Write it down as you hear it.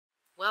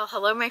Well,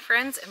 hello my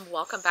friends, and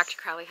welcome back to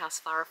Crowley House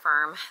Flower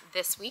Farm.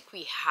 This week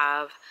we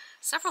have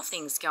several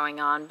things going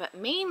on, but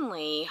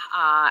mainly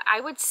I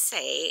would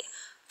say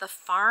the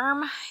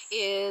farm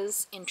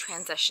is in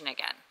transition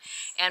again.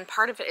 And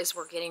part of it is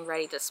we're getting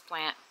ready to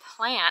plant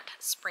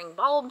spring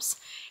bulbs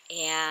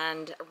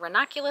and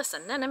ranunculus,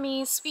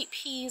 anemones, sweet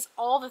peas,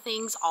 all the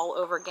things all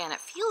over again. It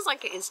feels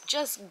like it is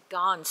just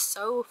gone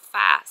so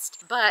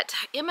fast. But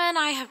Emma and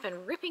I have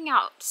been ripping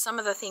out some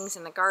of the things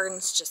in the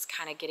gardens, just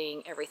kind of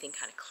getting everything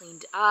kind of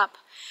cleaned up.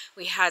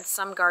 We had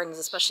some gardens,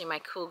 especially my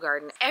cool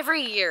garden.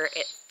 Every year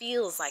it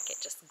feels like it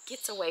just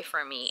gets away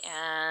from me.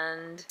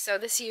 And so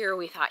this year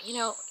we thought, you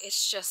know,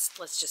 let's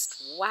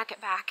just whack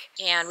it back.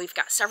 And we've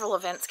got several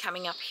events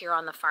coming up here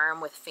on the farm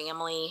with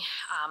family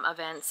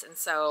events. And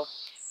so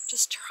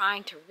just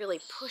trying to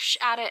really push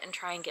at it and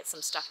try and get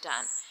some stuff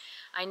done.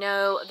 I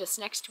know this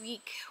next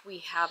week we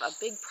have a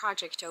big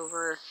project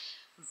over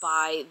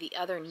by the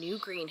other new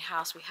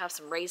greenhouse. We have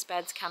some raised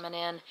beds coming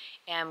in,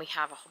 and we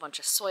have a whole bunch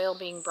of soil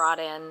being brought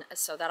in,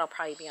 so that'll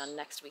probably be on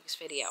next week's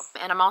video.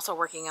 And I'm also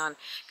working on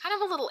kind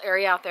of a little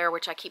area out there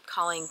which I keep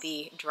calling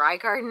the dry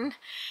garden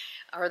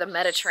or the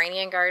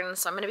Mediterranean garden,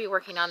 so I'm going to be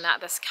working on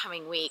that this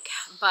coming week.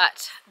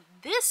 But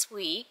this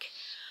week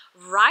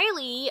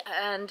Riley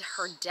and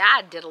her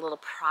dad did a little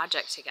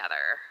project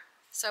together.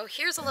 So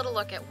here's a little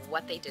look at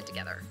what they did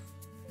together.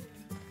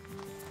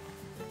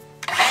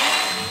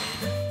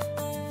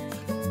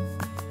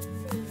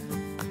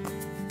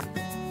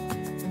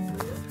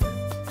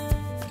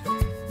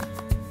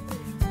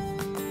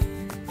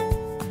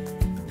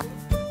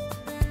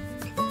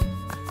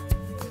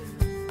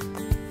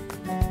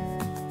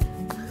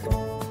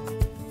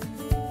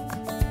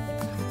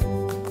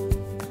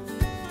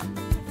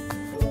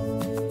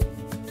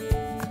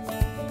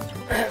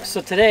 So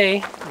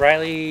today,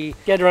 Riley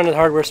had to run to the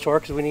hardware store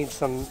because we need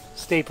some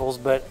staples,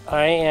 but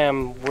I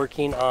am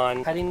working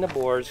on cutting the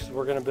boards because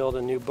we're going to build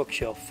a new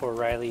bookshelf for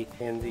Riley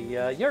in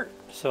the yurt.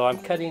 So I'm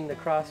cutting the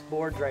cross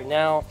boards right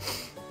now,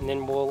 and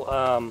then we're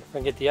going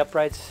to get the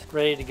uprights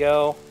ready to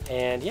go.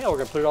 And yeah, we're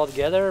going to put it all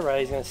together.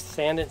 Riley's going to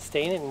sand it,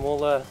 stain it, and we'll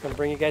gonna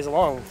bring you guys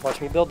along.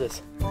 Watch me build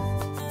this.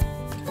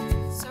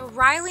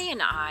 Riley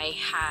and I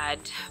had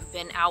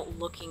been out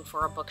looking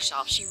for a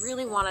bookshelf. She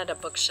really wanted a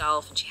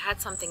bookshelf and she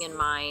had something in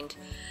mind.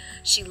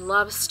 She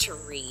loves to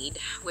read,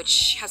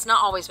 which has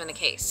not always been the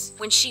case.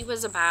 When she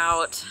was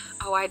about,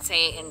 I'd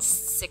say in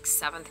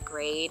 6th, 7th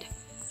grade,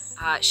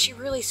 she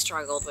really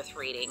struggled with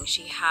reading.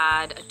 She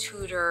had a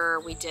tutor.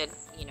 We did,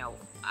 you know,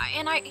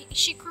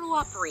 she grew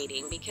up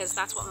reading because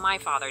that's what my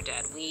father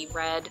did. We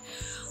read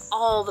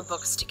all the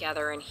books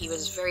together, and he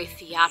was very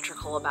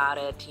theatrical about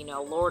it, you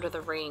know, Lord of the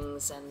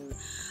Rings and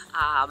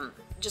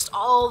just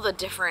all the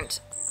different,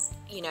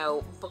 you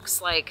know,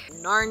 books like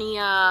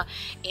Narnia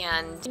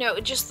and, you know,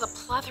 just the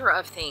plethora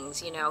of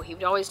things. You know, he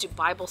would always do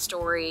Bible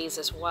stories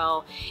as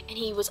well, and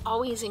he was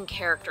always in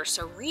character.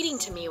 So reading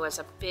to me was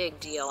a big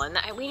deal, and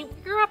we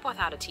grew up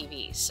without a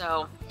TV,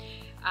 so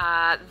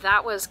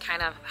that was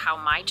kind of how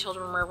my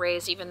children were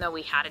raised. Even though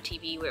we had a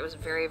TV, it was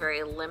very,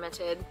 very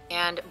limited,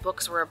 and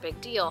books were a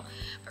big deal.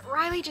 But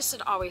Riley just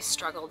had always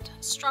struggled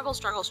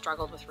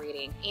with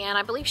reading. And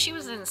I believe she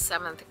was in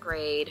 7th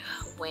grade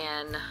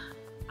when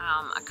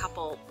a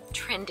couple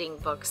trending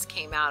books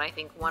came out. I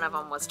think one of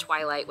them was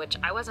Twilight, which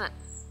I wasn't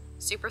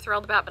super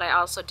thrilled about, but I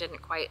also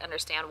didn't quite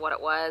understand what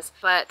it was.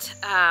 But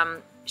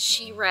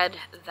she read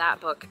that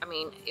book. I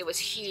mean, it was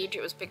huge.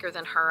 It was bigger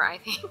than her, I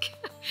think.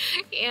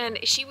 And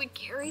she would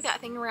carry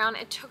that thing around.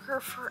 It took her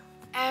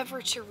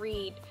forever to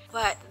read.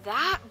 But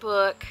that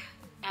book,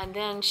 and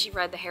then she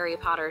read the Harry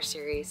Potter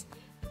series,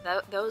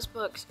 those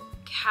books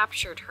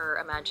captured her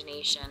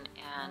imagination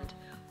and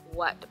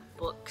what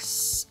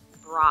books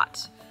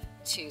brought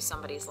to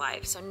somebody's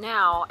life. So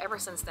now, ever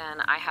since then,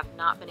 I have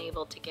not been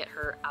able to get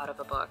her out of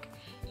a book.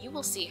 You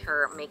will see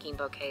her making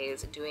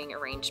bouquets, doing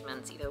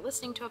arrangements, either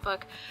listening to a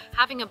book,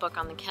 having a book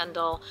on the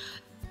Kindle.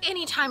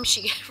 Anytime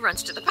she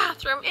runs to the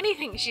bathroom,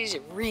 anything, she's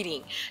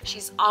reading.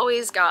 She's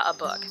always got a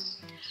book.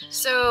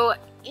 So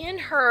in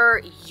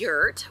her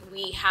yurt,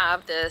 we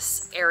have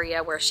this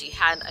area where she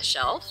had a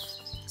shelf.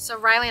 So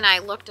Riley and I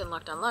looked and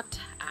looked and looked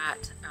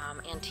at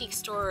antique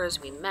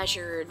stores. We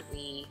measured,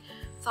 we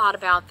thought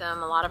about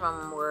them. A lot of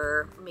them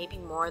were maybe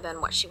more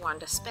than what she wanted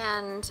to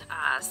spend.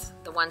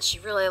 The ones she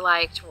really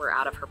liked were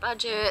out of her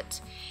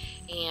budget.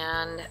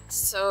 And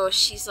so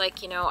she's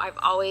like, you know, I've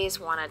always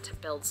wanted to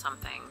build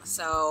something.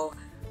 So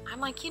I'm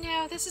like, you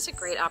know, this is a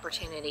great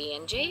opportunity.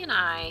 And Jay and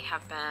I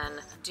have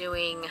been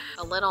doing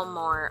a little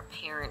more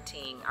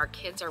parenting. Our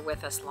kids are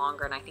with us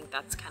longer, and I think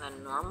that's kind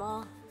of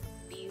normal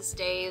these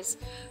days.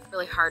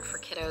 Really hard for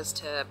kiddos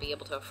to be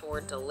able to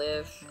afford to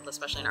live,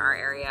 especially in our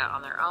area,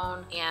 on their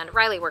own. And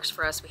Riley works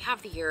for us. We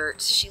have the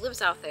yurt. She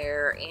lives out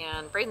there,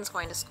 and Braden's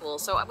going to school.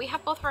 So we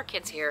have both of our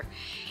kids here,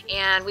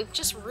 and we've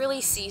just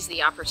really seized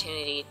the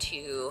opportunity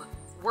to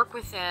work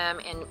with them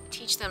and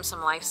teach them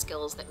some life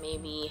skills that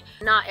maybe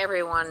not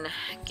everyone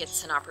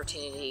gets an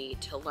opportunity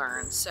to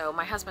learn. So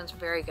my husband's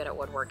very good at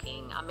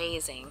woodworking,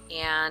 amazing.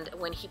 And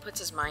when he puts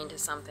his mind to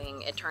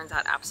something, it turns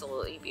out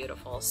absolutely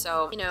beautiful.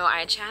 So, you know,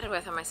 I chatted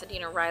with him. I said, you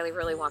know, Rilley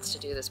really wants to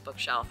do this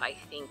bookshelf. I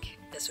think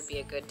this would be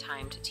a good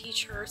time to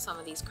teach her some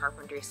of these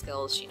carpentry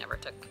skills. She never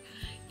took,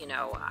 you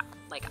know,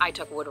 like I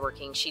took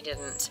woodworking, she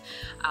didn't.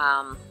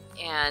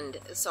 And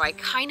so I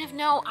kind of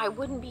know I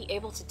wouldn't be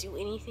able to do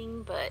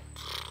anything, but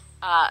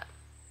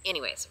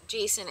anyways,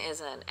 Jason is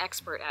an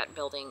expert at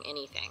building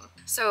anything.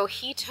 So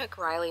he took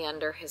Rilley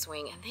under his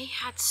wing and they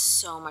had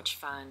so much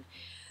fun.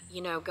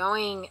 You know,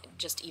 going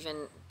just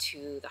even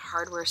to the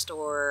hardware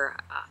store,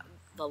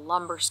 the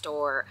lumber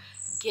store,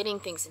 getting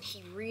things, and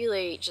he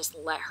really just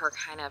let her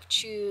kind of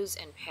choose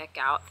and pick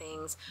out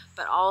things,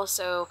 but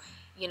also,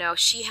 you know,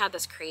 she had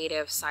this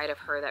creative side of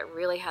her that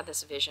really had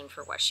this vision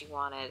for what she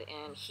wanted,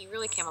 and he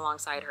really came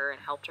alongside her and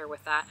helped her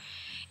with that.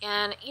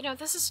 And, you know,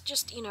 this is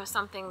just, you know,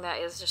 something that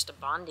is just a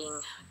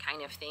bonding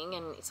kind of thing,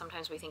 and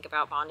sometimes we think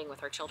about bonding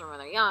with our children when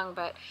they're young,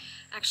 but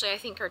actually I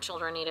think our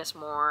children need us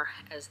more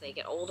as they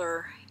get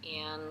older.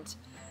 And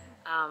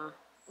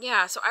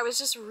yeah, so I was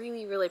just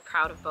really, really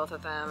proud of both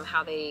of them,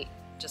 how they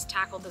just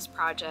tackled this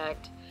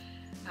project.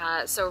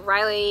 So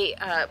Rilley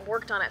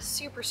worked on it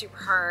super, super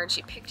hard.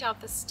 She picked out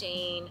the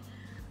stain,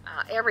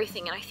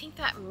 everything, and I think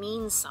that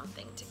means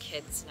something to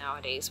kids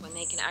nowadays when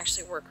they can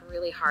actually work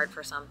really hard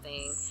for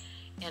something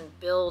and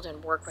build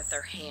and work with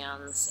their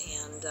hands.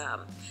 And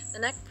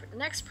the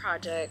next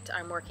project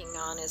I'm working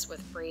on is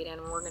with Braden.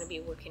 We're going to be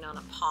working on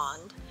a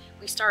pond.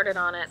 We started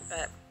on it,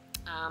 but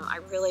I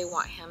really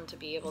want him to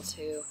be able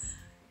to,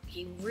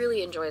 he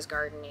really enjoys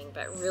gardening,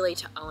 but really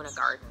to own a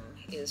garden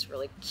is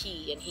really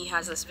key, and he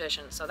has this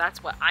vision. So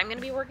that's what I'm going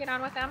to be working on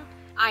with him.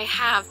 I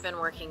have been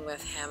working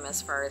with him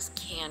as far as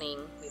canning.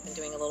 We've been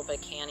doing a little bit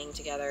of canning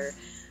together,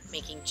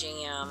 making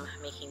jam,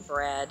 making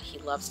bread. He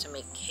loves to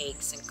make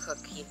cakes and cook.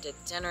 He did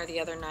dinner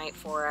the other night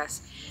for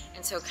us,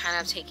 and so kind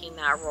of taking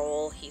that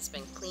role. He's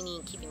been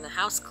cleaning, keeping the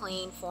house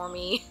clean for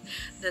me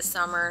this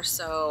summer.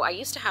 So I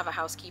used to have a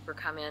housekeeper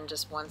come in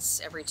just once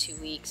every 2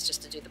 weeks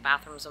just to do the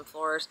bathrooms and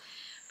floors,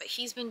 but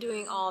he's been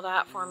doing all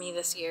that for me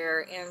this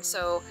year. And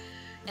so,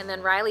 and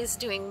then Rilley's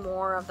doing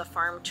more of the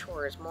farm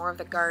chores, more of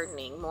the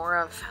gardening, more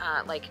of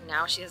like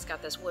now she has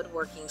got this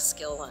woodworking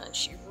skill and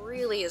she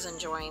really is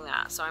enjoying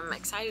that. So I'm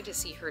excited to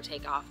see her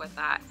take off with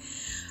that.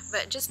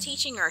 But just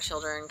teaching our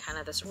children kind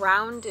of this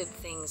rounded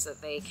things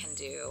that they can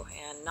do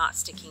and not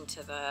sticking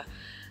to the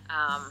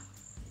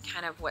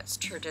kind of what's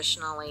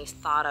traditionally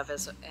thought of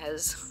as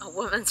a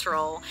woman's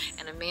role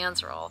and a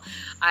man's role.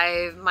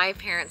 My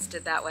parents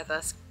did that with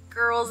us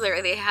girls.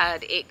 They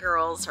had 8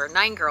 girls or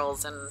 9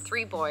 girls and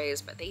 3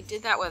 boys, but they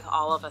did that with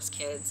all of us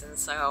kids. And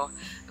so,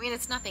 I mean,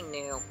 it's nothing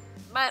new,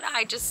 but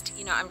I just,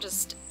 you know, I'm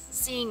just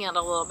seeing it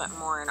a little bit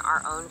more in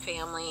our own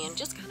family and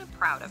just kind of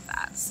proud of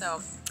that.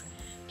 So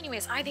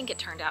anyways, I think it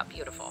turned out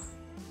beautiful.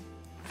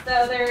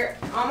 So they're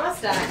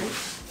almost done.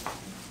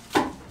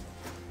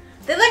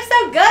 They look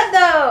so good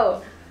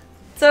though.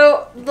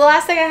 So the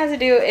last thing I have to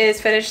do is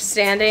finish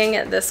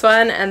sanding this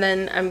one, and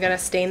then I'm gonna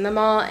stain them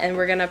all, and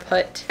we're gonna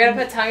put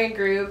tongue and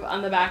groove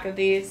on the back of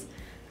these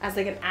as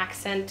like an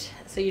accent,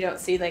 so you don't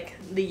see like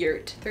the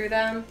yurt through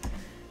them.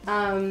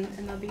 And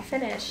they'll be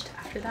finished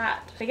after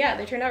that. But yeah,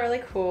 they turned out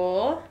really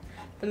cool.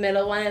 The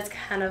middle one is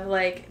kind of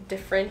like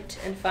different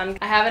and fun.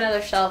 I have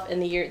another shelf in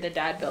the yurt that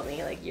Dad built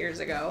me like years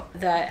ago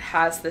that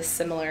has this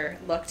similar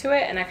look to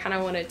it, and I kind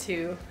of wanted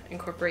to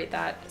incorporate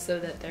that so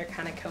that they're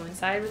kind of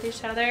coincide with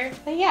each other.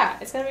 But yeah,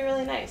 it's gonna be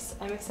really nice.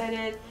 I'm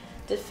excited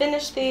to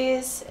finish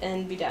these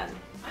and be done.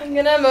 I'm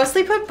gonna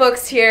mostly put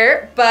books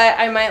here, but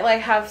I might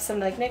like have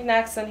some like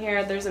knickknacks in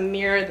here. There's a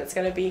mirror that's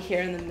gonna be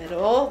here in the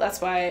middle.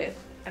 That's why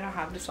I don't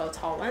have just all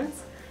tall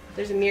ones.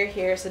 There's a mirror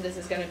here, so this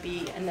is gonna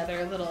be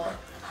another little,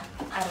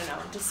 I don't know,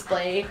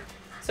 display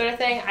sort of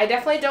thing. I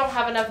definitely don't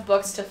have enough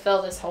books to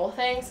fill this whole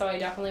thing, so I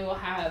definitely will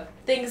have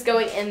things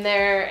going in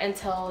there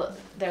until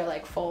they're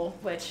like full,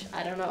 which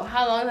I don't know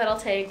how long that'll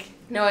take,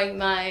 knowing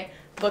my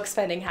book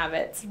spending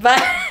habits.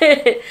 But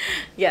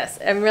yes,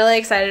 I'm really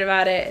excited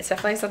about it. It's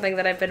definitely something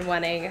that I've been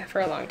wanting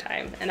for a long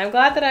time, and I'm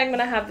glad that I'm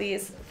gonna have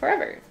these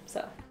forever.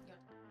 So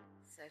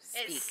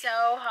it's so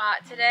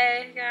hot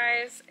today,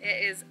 guys.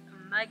 It is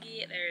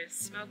muggy. There's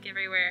smoke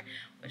everywhere,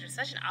 which is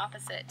such an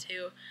opposite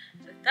to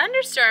the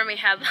thunderstorm we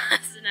had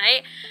last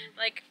night.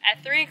 Like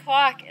at 3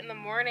 o'clock in the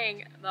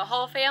morning, the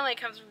whole family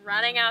comes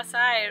running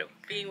outside,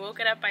 being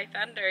woken up by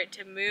thunder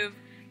to move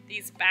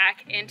these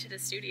back into the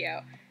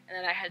studio. And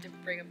then I had to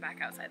bring them back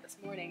outside this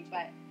morning.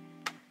 But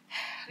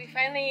we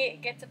finally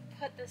get to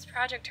put this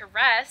project to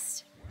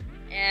rest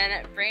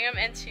and bring them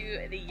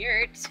into the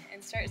yurt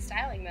and start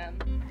styling them.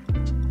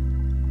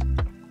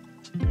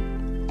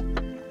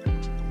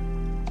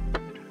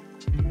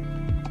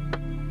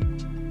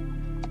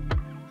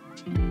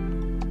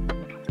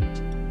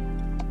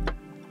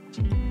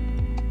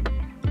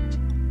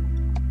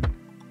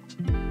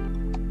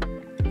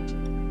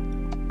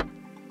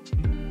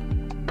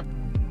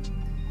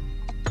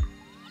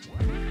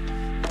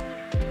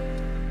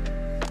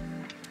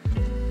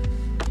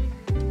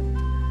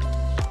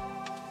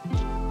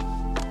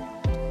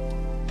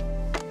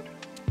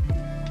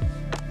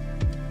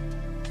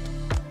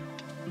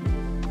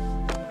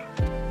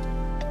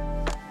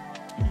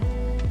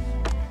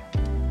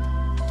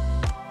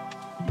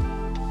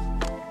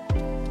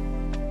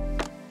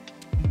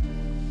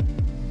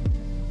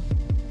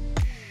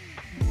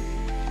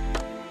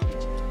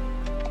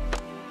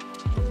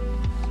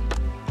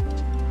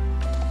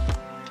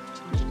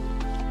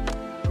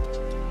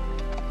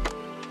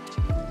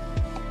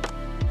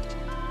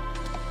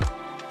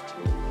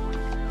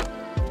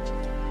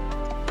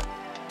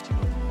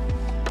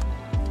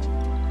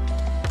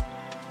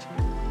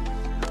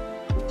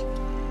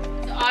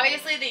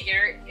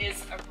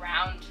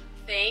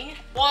 thing.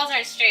 Walls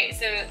aren't straight,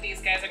 so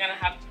these guys are gonna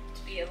have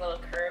to be a little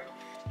curved.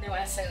 They're not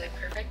necessarily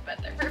perfect, but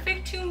they're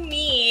perfect to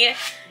me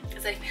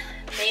because I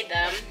made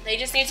them. They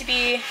just need to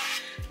be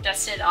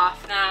dusted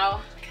off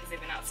now because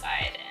they've been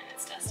outside and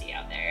it's dusty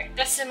out there.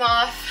 Dust them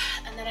off,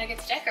 and then I get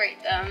to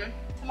decorate them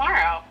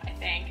tomorrow, I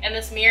think. And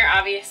this mirror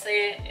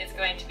obviously is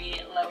going to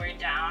be lowered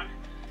down.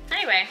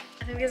 Anyway,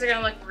 I think these are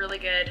gonna look really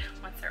good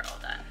once they're all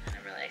done.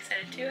 I'm really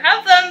excited to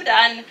have them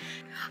done.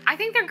 I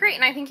think they're great,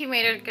 and I think you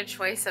made a good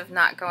choice of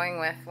not going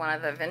with one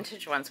of the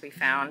vintage ones we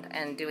found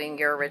and doing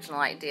your original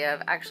idea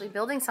of actually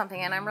building something,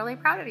 and I'm really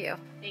proud of you.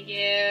 Thank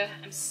you.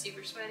 I'm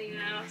super sweaty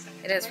now. So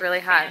it is really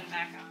hot.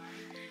 Back on.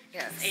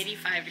 Yes. It's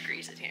 85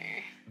 degrees in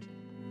here.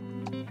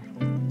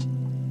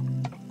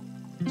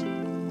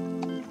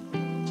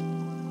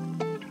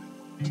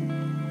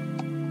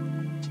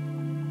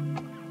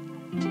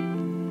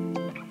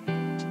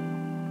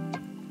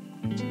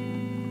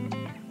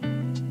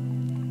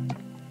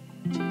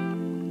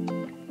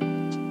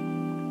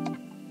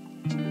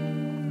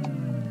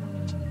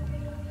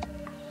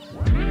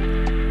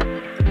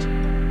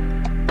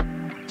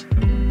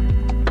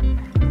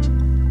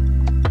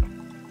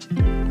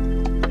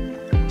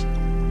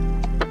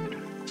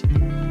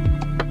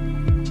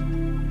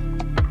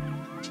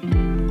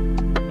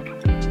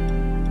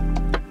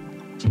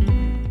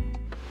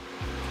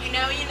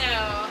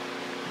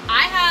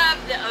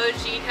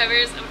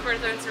 Covers of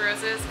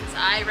Roses because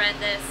I read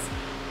this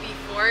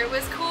before it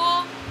was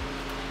cool,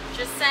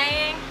 just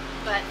saying,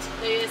 but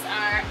these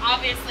are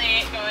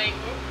obviously going,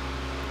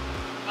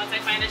 once I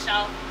find a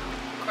shelf,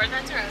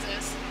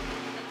 Roses,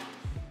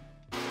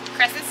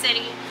 Crescent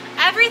City,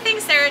 everything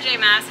Sarah J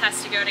Maas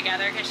has to go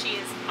together because she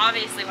is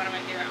obviously one of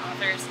my favorite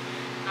authors,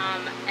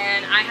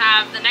 and I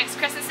have the next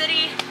Crescent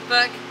City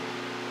book.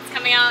 It's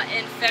coming out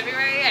in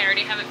February. I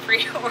already have it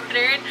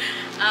pre-ordered,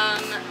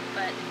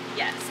 but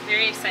yes,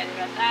 very excited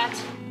about that.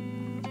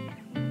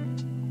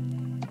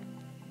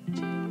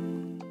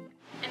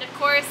 And of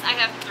course, I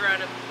have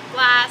Throne of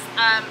Glass.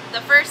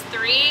 The first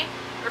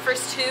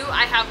two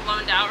I have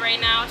loaned out right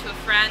now to a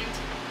friend,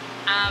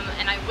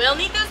 and I will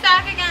need those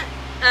back again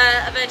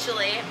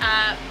eventually.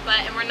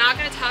 And we're not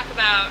going to talk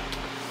about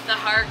the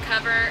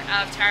hardcover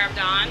of Tower of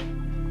Dawn.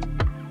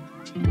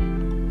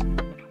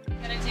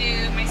 I'm going to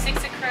do my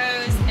Six of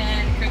Crows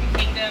and Crooked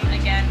Kingdom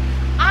again.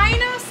 I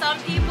know some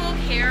people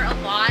care a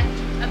lot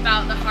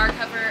about the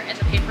hardcover and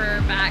the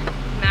paperback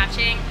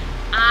matching.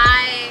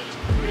 I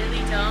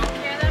really don't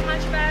care that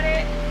much about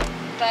it,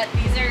 but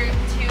these are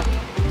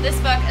this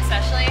book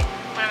especially,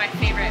 one of my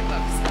favorite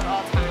books of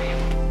all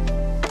time.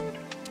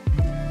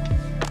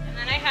 And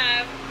then I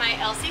have my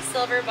Elsie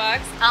Silver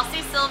books.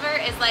 Elsie Silver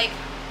is like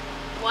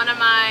one of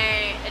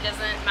my, it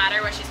doesn't matter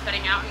what she's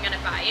putting out, I'm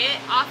gonna buy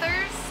it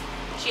authors.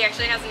 She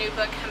actually has a new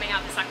book coming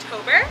out this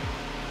October.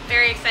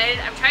 Very excited.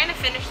 I'm trying to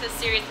finish this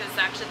series because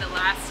it's actually the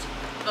last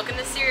book in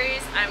the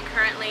series. I'm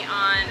currently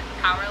on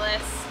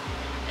Powerless.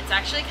 It's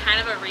actually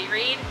kind of a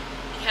reread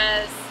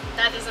because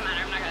that doesn't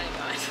matter, I'm not gonna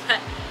go into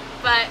that.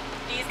 But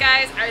these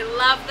guys, I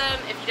love them.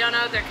 If you don't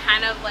know, they're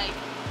kind of like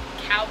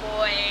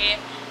cowboy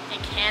in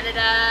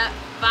Canada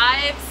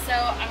vibes. So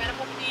I'm gonna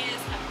put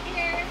these up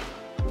here.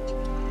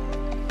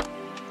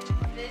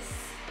 This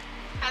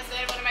has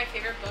been one of my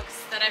favorite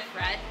books that I've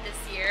read this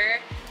year.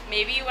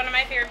 Maybe one of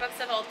my favorite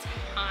books of all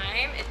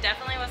time. It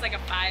definitely was like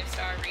a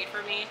 5-star read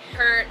for me.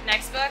 Her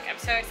next book, I'm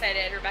so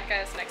excited.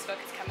 Rebecca's next book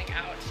is coming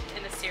out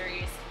in the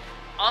series.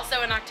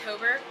 Also in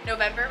October,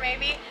 November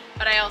maybe,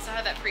 but I also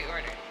have that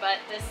pre-ordered. But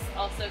this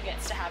also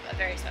gets to have a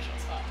very special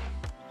spot.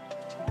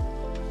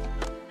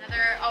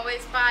 Another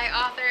always buy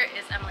author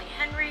is Emily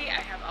Henry. I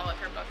have all of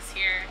her books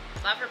here.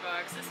 Love her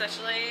books,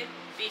 especially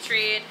Beach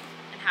Read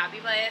and Happy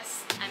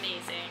Place.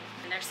 Amazing.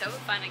 And they're so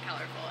fun and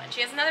colorful. And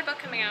she has another book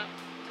coming out,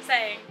 just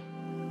saying.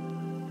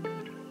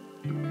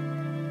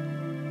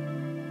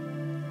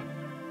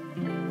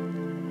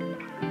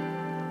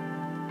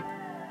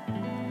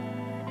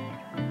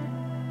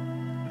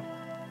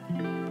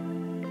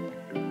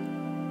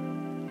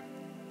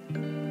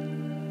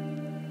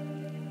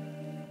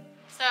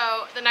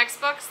 So the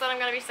next books that I'm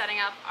going to be setting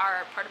up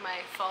are part of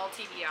my fall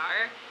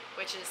TBR,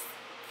 which is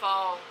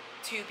fall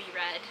to be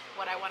read,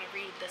 what I want to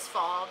read this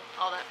fall,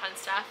 all that fun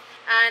stuff.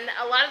 And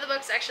a lot of the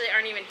books actually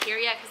aren't even here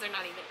yet because they're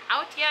not even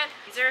out yet.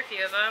 These are a few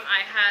of them.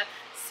 I have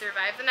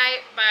Survive the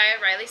Night by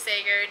Rilley.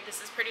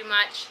 This is pretty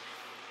much,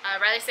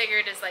 Rilley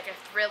is like a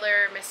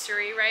thriller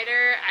mystery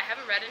writer. I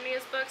haven't read any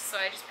of his books, so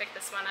I just picked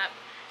this one up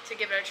to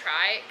give it a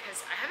try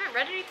because I haven't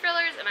read any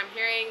thrillers and I'm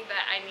hearing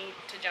that I need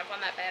to jump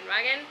on that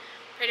bandwagon.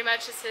 Pretty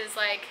much this is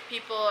like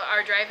people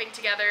are driving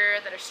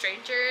together that are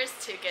strangers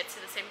to get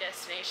to the same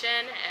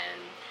destination and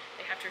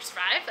they have to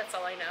survive. That's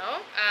all I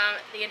know.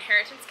 The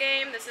Inheritance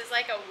Game. This is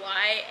like a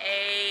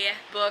YA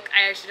book.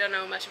 I actually don't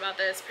know much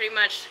about this. Pretty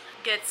much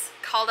gets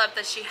called up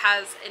that she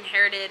has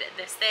inherited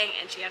this thing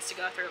and she has to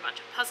go through a bunch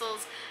of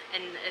puzzles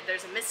and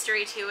there's a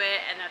mystery to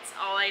it, and that's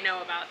all I know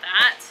about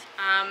that.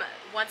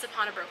 Once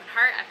Upon a Broken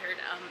Heart. I've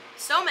heard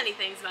so many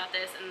things about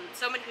this and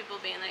so many people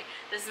being like,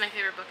 this is my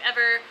favorite book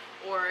ever,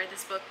 or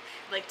this book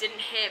like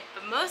didn't hit,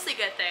 but mostly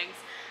good things.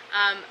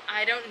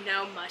 I don't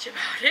know much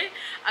about it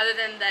other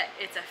than that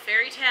it's a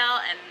fairy tale,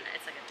 and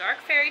it's like a dark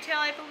fairy tale,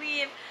 I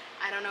believe.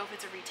 I don't know if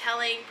it's a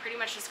retelling. Pretty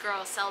much this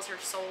girl sells her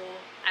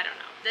soul. I don't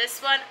know.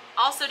 This one,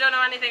 also don't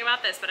know anything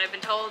about this, but I've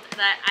been told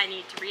that I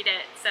need to read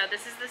it. So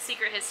this is The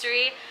Secret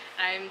History.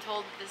 I'm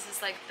told this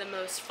is like the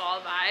most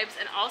fall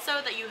vibes, and also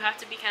that you have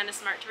to be kind of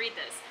smart to read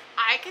this.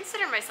 I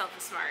consider myself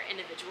a smart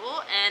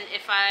individual, and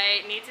if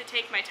I need to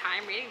take my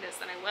time reading this,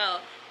 then I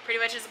will.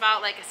 Pretty much it's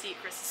about like a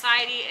secret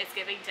society. It's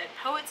giving Dead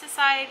Poet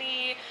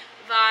Society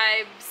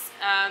vibes,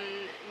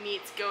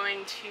 meets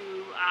going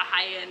to a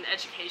high-end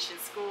education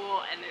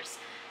school, and there's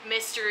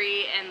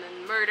mystery and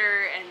then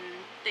murder and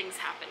things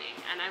happening,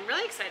 and I'm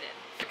really excited.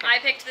 Okay. I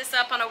picked this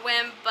up on a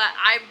whim, but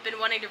I've been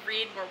wanting to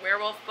read more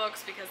werewolf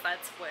books because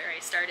that's where I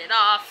started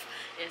off,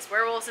 is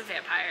werewolves and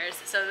vampires.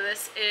 So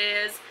this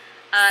is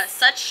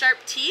Such Sharp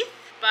Teeth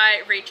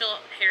by Rachel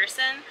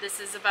Harrison.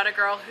 This is about a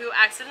girl who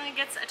accidentally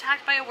gets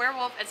attacked by a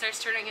werewolf and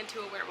starts turning into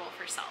a werewolf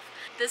herself.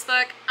 This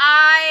book,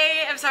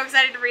 I am so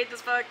excited to read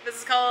this book. This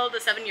is called The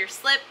 7-Year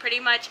Slip. Pretty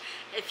much,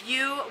 if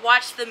you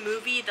watch the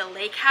movie The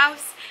Lake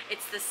House,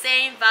 it's the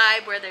same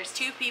vibe where there's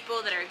two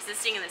people that are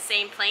existing in the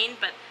same plane,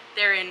 but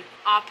they're in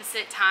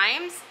opposite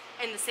times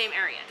in the same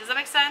area. Does that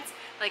make sense?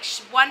 Like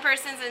one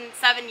person's in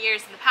 7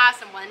 years in the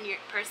past and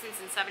person's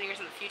in 7 years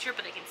in the future,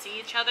 but they can see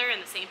each other in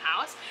the same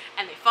house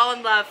and they fall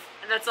in love.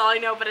 And that's all I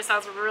know, but it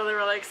sounds really,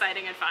 really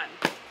exciting and fun.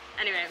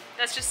 Anyway,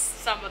 that's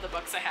just some of the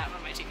books I have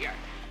on my TBR.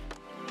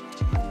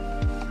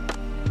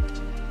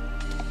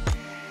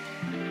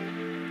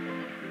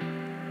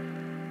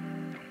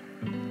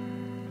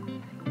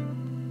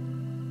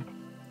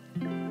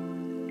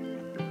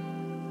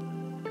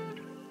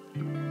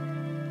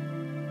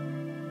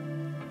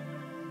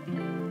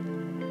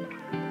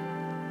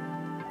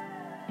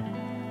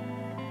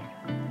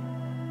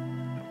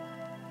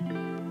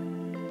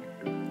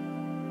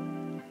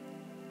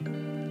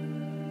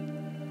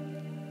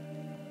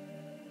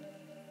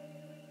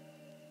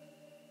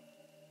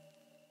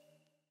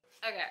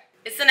 Okay,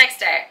 it's the next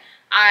day.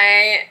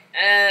 I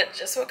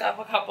just woke up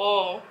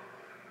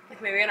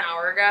like maybe an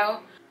hour ago,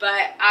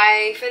 but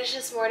I finished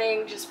this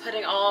morning just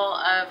putting all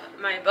of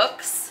my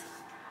books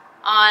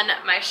on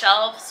my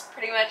shelves.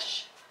 Pretty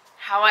much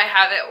how I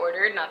have it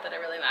ordered, not that it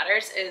really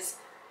matters, is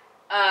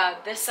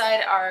this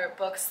side are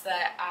books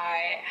that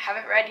I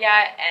haven't read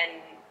yet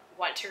and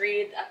want to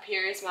read. Up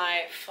here is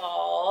my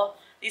fall,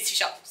 these two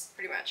shelves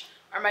pretty much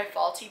are my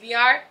fall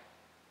TBR,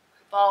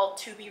 fall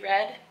to be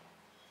read.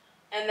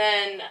 And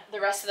then the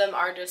rest of them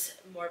are just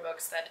more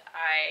books that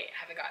I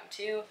haven't gotten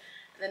to.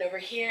 And then over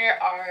here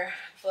are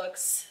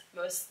books,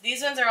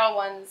 these ones are all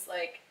ones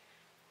like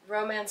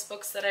romance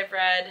books that I've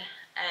read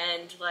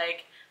and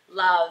like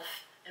love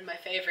and my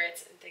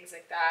favorites and things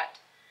like that.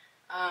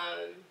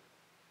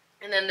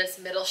 And then this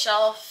middle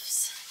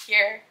shelves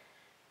here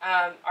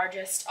are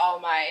just all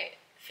my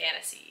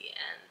fantasy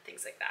and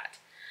things like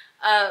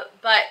that.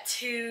 But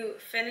to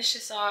finish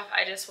this off,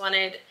 I just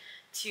wanted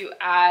to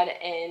add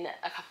in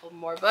a couple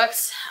more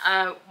books.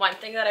 One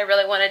thing that I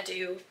really want to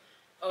do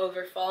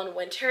over fall and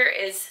winter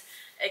is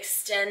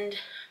extend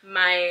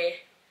my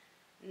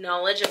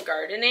knowledge of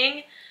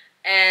gardening,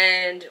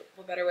 and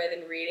what better way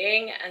than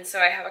reading. And so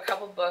I have a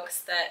couple books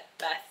that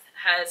Beth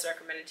has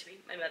recommended to me,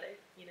 my mother,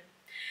 you know,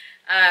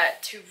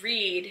 to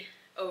read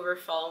over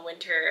fall and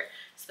winter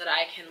so that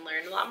I can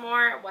learn a lot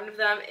more. One of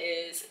them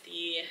is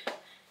The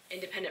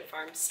Independent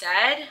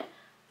Farmstead.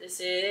 This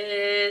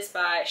is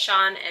by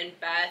Sean and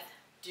Beth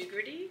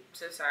Dugarty.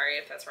 So sorry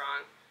if that's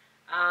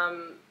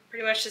wrong.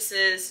 Pretty much this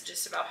is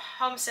just about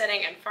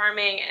homesteading and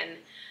farming and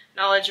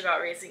knowledge about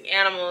raising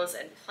animals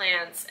and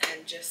plants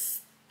and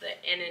just the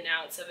in and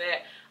outs of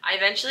it. I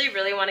eventually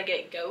really want to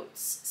get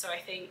goats, so I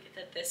think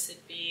that this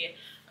would be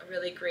a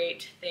really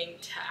great thing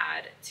to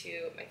add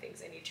to my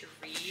things I need to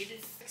read.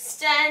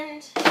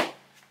 Extend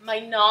my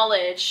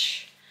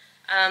knowledge.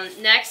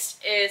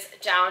 Next is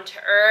Down to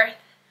Earth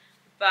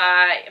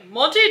by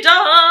Monty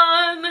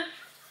Don.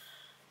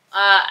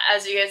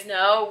 As you guys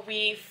know,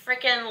 we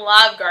freaking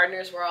love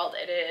Gardener's World.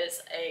 It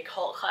is a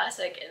cult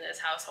classic in this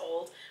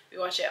household. We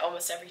watch it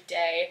almost every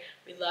day.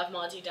 We love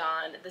Monty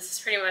Don. This is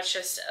pretty much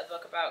just a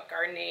book about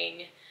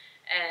gardening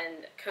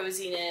and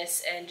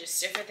coziness and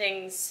just different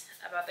things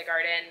about the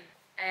garden.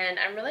 And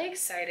I'm really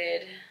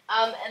excited.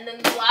 And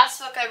then the last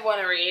book I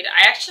want to read,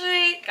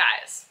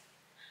 guys,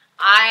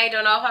 I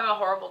don't know if I'm a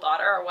horrible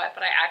daughter or what,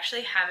 but I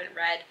actually haven't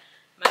read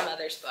my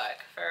mother's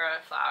book, Furrow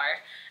and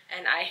Flower.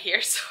 And I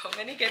hear so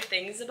many good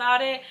things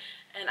about it,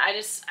 and I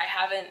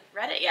haven't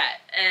read it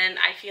yet, and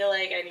I feel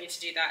like I need to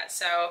do that.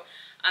 So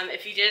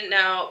if you didn't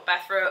know,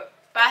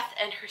 Beth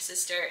and her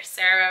sister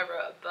Sarah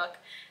wrote a book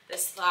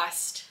this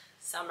last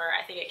summer.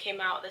 I think it came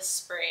out this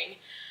spring,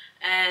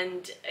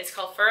 and it's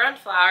called Furrow and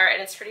Flower,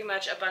 and it's pretty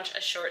much a bunch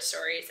of short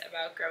stories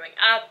about growing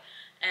up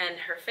and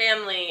her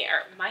family,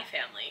 or my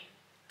family,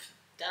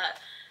 duh,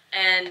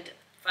 and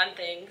fun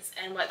things.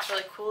 And what's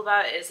really cool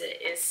about it is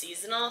it is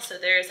seasonal, so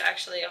there's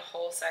actually a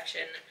whole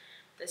section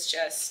that's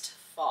just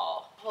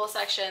fall, a whole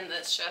section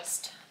that's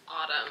just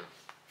autumn.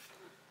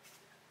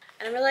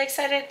 And I'm really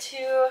excited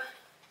to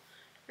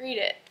Read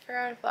it.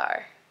 Furrow and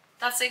Flower.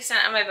 That's the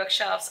extent of my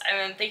bookshelves.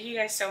 Thank you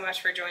guys so much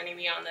for joining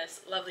me on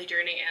this lovely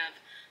journey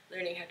of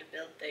learning how to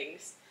build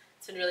things.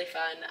 It's been really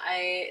fun.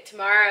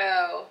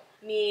 Tomorrow,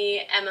 me,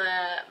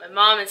 Emma, my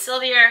mom, and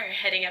Sylvia are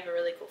heading up a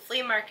really cool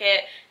flea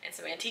market and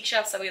some antique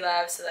shelves that we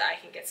love so that I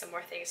can get some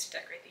more things to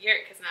decorate the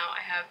yurt because now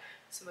I have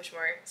so much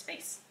more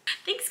space.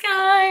 Thanks,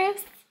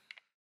 guys!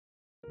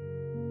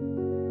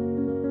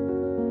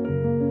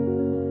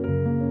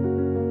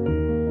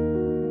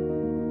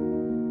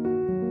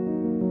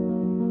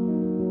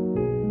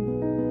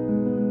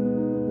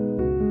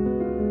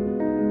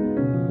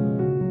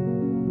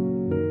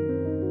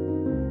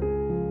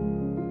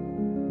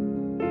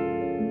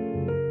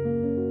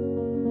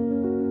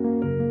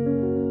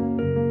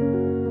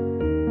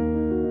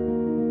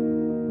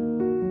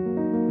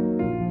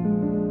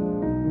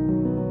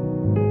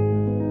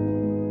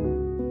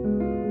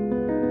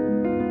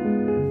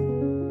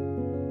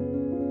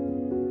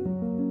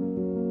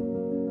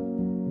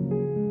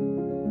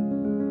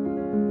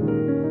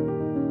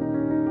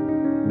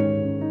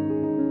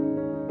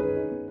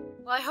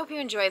 Well, I hope you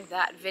enjoyed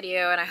that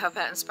video, and I hope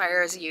that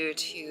inspires you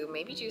to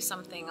maybe do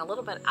something a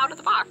little bit out of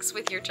the box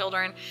with your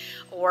children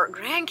or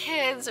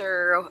grandkids,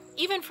 or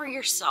even for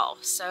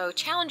yourself. So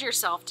challenge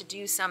yourself to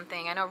do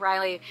something. I know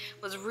Riley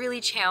was really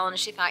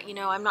challenged. She thought, you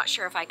know, I'm not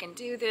sure if I can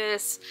do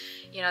this.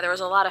 You know, there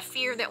was a lot of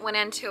fear that went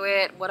into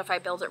it. What if I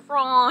build it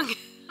wrong?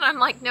 And I'm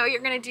like, no,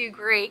 you're gonna do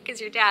great because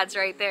your dad's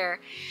right there.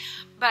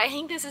 But I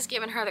think this has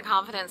given her the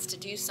confidence to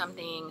do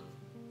something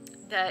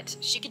that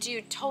she could do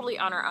totally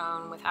on her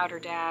own without her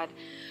dad,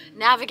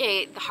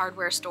 navigate the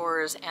hardware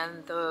stores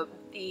and the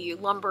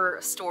lumber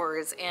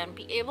stores and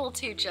be able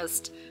to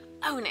just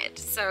own it.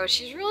 So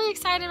she's really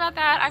excited about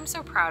that. I'm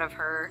so proud of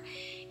her.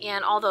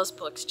 And all those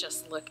books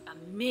just look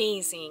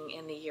amazing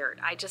in the yurt.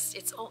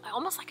 It's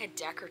almost like a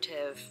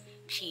decorative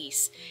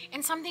piece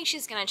and something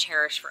she's gonna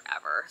cherish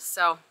forever.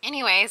 So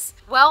anyways,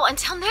 well,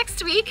 until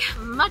next week,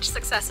 much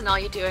success in all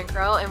you do and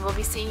grow, and we'll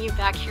be seeing you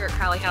back here at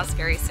Crowley House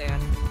very soon.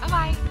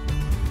 Bye-bye.